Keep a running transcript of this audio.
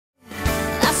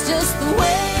just the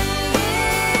way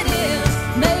it is.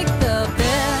 Make the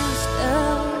best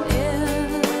of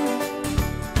it.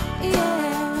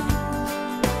 Yeah.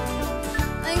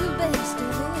 Make the best of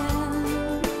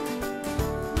it.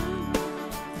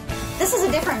 This is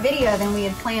a different video than we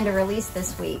had planned to release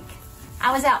this week.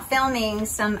 I was out filming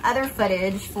some other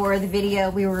footage for the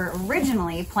video we were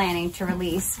originally planning to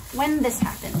release when this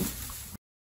happened.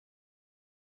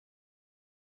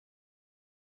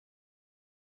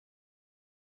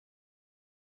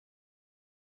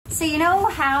 So you know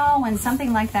how when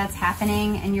something like that's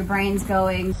happening and your brain's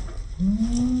going,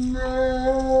 no,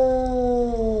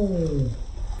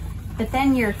 but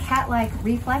then your cat-like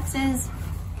reflexes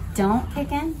don't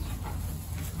kick in?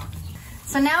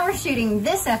 So now we're shooting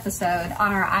this episode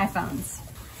on our iPhones.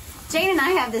 Jane and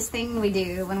I have this thing we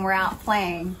do when we're out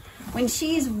playing. When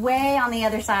she's way on the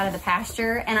other side of the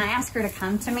pasture and I ask her to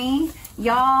come to me,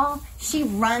 y'all, she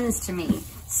runs to me,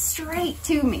 straight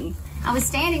to me. I was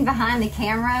standing behind the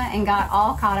camera and got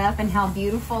all caught up in how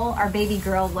beautiful our baby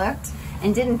girl looked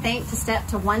and didn't think to step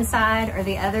to one side or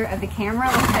the other of the camera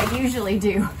like I usually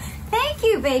do. Thank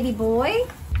you, baby boy.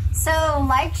 So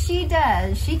like she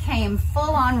does, she came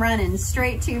full on running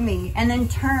straight to me and then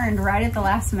turned right at the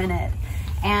last minute.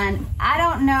 And I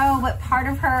don't know what part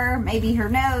of her, maybe her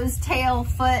nose, tail,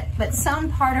 foot, but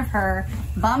some part of her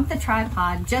bumped the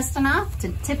tripod just enough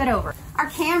to tip it over. Our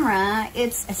camera,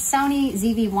 it's a Sony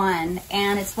ZV-1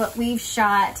 and it's what we've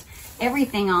shot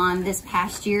everything on this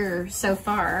past year so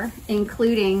far,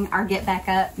 including our Get Back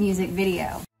Up music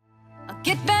video.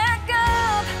 Get back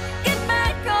up, get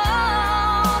back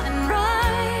on and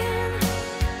run.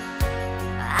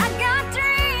 I got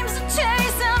dreams to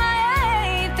chase and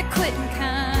I ain't the quitting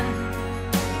kind.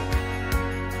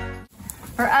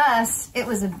 For us, it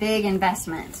was a big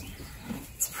investment.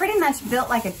 It's pretty much built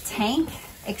like a tank,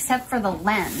 except for the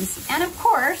lens. And of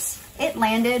course, it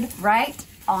landed right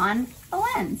on the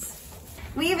lens.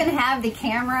 We even have the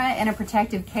camera in a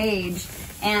protective cage,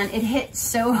 and it hit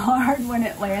so hard when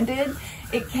it landed,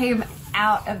 it came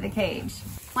out of the cage.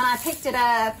 When I picked it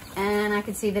up and I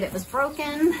could see that it was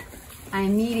broken, I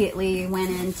immediately went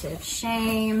into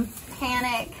shame,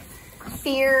 panic,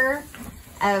 fear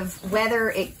of whether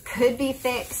it could be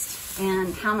fixed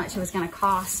and how much it was going to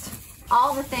cost.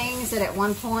 All the things that at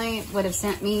one point would have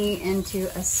sent me into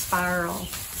a spiral.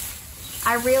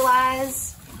 I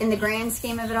realize in the grand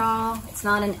scheme of it all, it's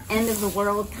not an end of the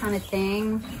world kind of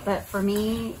thing, but for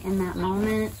me in that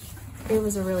moment, it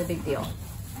was a really big deal.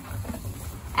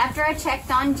 After I checked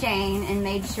on Jane and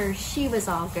made sure she was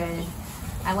all good,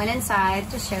 I went inside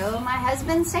to show my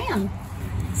husband, Sam.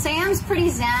 Sam's pretty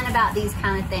zen about these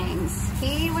kind of things.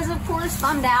 He was of course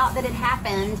bummed out that it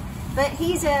happened, but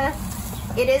he's a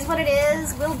it is what it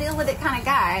is, we'll deal with it kind of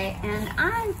guy, and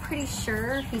I'm pretty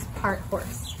sure he's part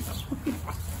horse.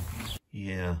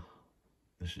 Yeah,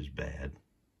 this is bad.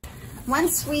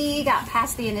 Once we got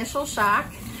past the initial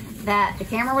shock that the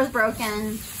camera was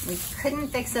broken, we couldn't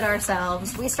fix it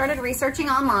ourselves, we started researching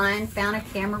online, found a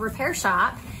camera repair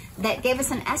shop that gave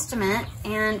us an estimate,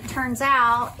 and turns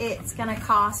out it's gonna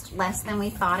cost less than we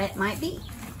thought it might be.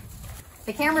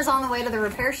 The camera's on the way to the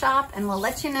repair shop and we'll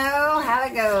let you know how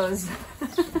it goes.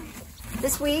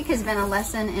 This week has been a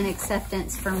lesson in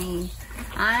acceptance for me.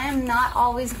 I'm not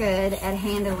always good at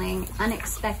handling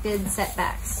unexpected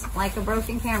setbacks, like a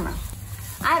broken camera.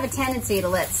 I have a tendency to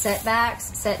let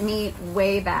setbacks set me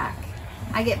way back.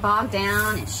 I get bogged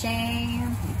down in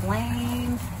shame,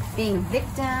 blame, being a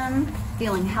victim,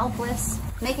 feeling helpless,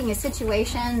 making a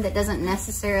situation that doesn't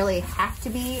necessarily have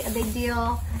to be a big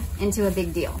deal into a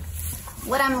big deal.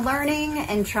 What I'm learning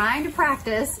and trying to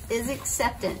practice is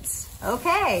acceptance.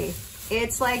 Okay,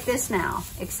 it's like this now.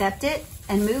 Accept it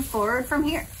and move forward from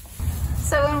here.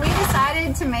 So when we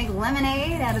decided to make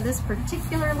lemonade out of this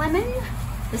particular lemon,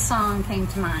 the song came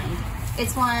to mind.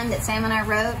 It's one that Sam and I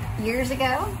wrote years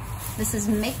ago. This is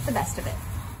Make the Best of It.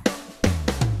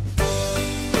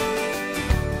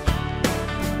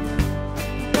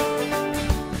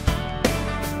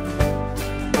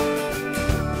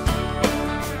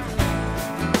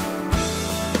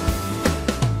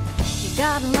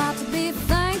 Got a lot to be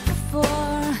thankful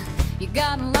for. You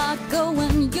got a lot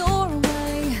going your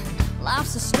way.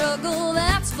 Life's a struggle,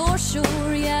 that's for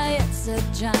sure. Yeah, it's a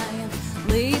giant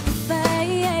leap of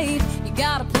faith. You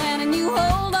got a plan and you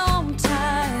hold on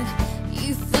tight.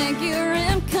 You think you're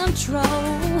in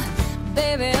control.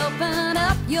 Baby, open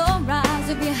up your eyes.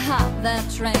 If you hop that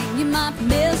train, you might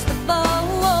miss the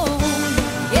boat.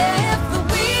 Yeah, if the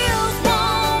wheels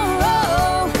won't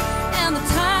roll and the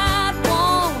tide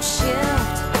won't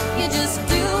shift, you just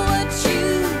do what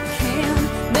you can,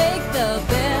 make the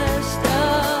best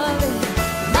of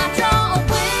it. Might draw a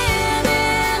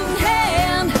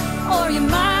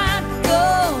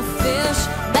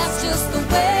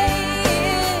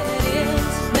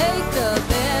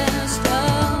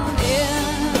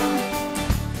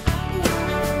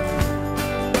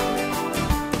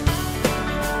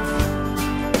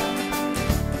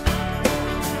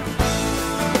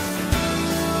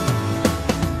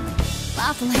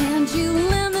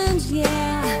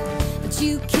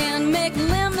make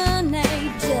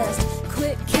lemonade. Just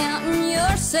quit counting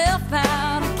yourself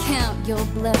out and count your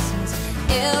blessings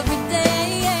every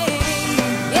day.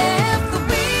 Yeah, if the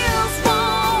wheels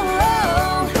won't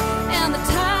roll and the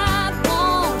tide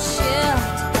won't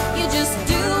shift, you just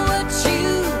do what you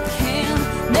can,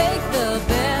 make the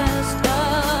best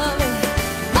of it.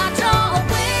 Might draw a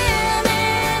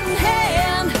winning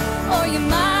hand, or you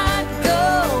might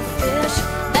go fish.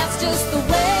 That's just the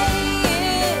way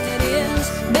it is.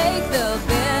 Make the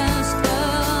best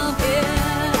of it.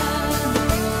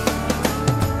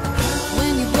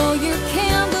 When you blow your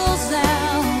candles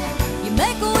out, you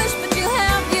make a wish, but you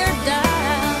have your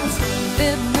doubts if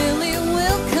it really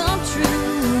will come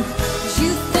true. 'Cause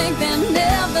you think they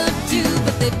never do,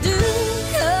 but they do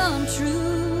come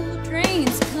true.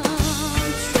 Dreams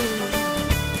come true.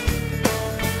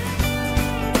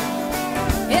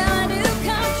 Yeah, they do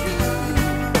come true.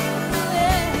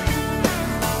 Yeah.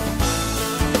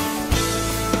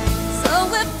 So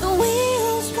if the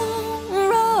wheels won't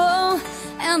roll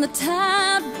and the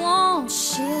tide won't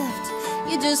shift,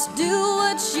 you just do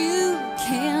what you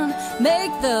can,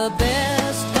 make the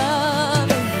best of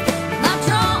it. Might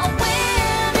draw a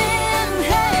winning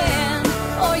hand,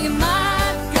 or you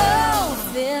might go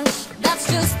fish. That's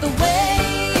just the way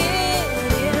it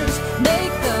is.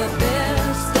 Make the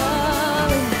best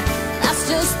of it. That's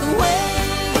just the way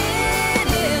it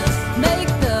is.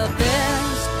 Make the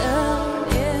best of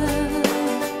it.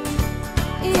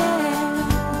 Yeah.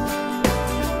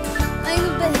 Make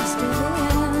the best of it.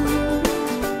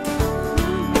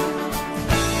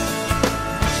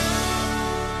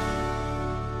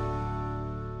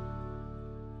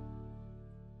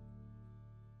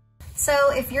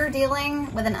 So if you're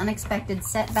dealing with an unexpected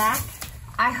setback,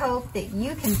 I hope that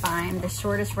you can find the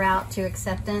shortest route to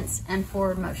acceptance and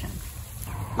forward motion.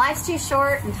 Life's too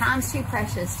short and time's too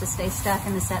precious to stay stuck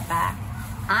in the setback.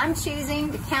 I'm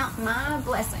choosing to count my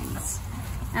blessings,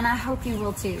 and I hope you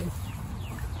will too.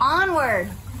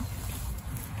 Onward!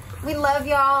 We love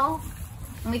y'all,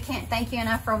 and we can't thank you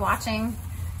enough for watching.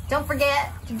 Don't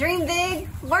forget to dream big,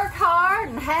 work hard,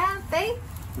 and have faith.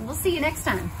 We'll see you next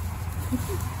time.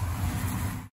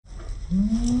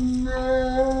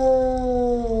 No.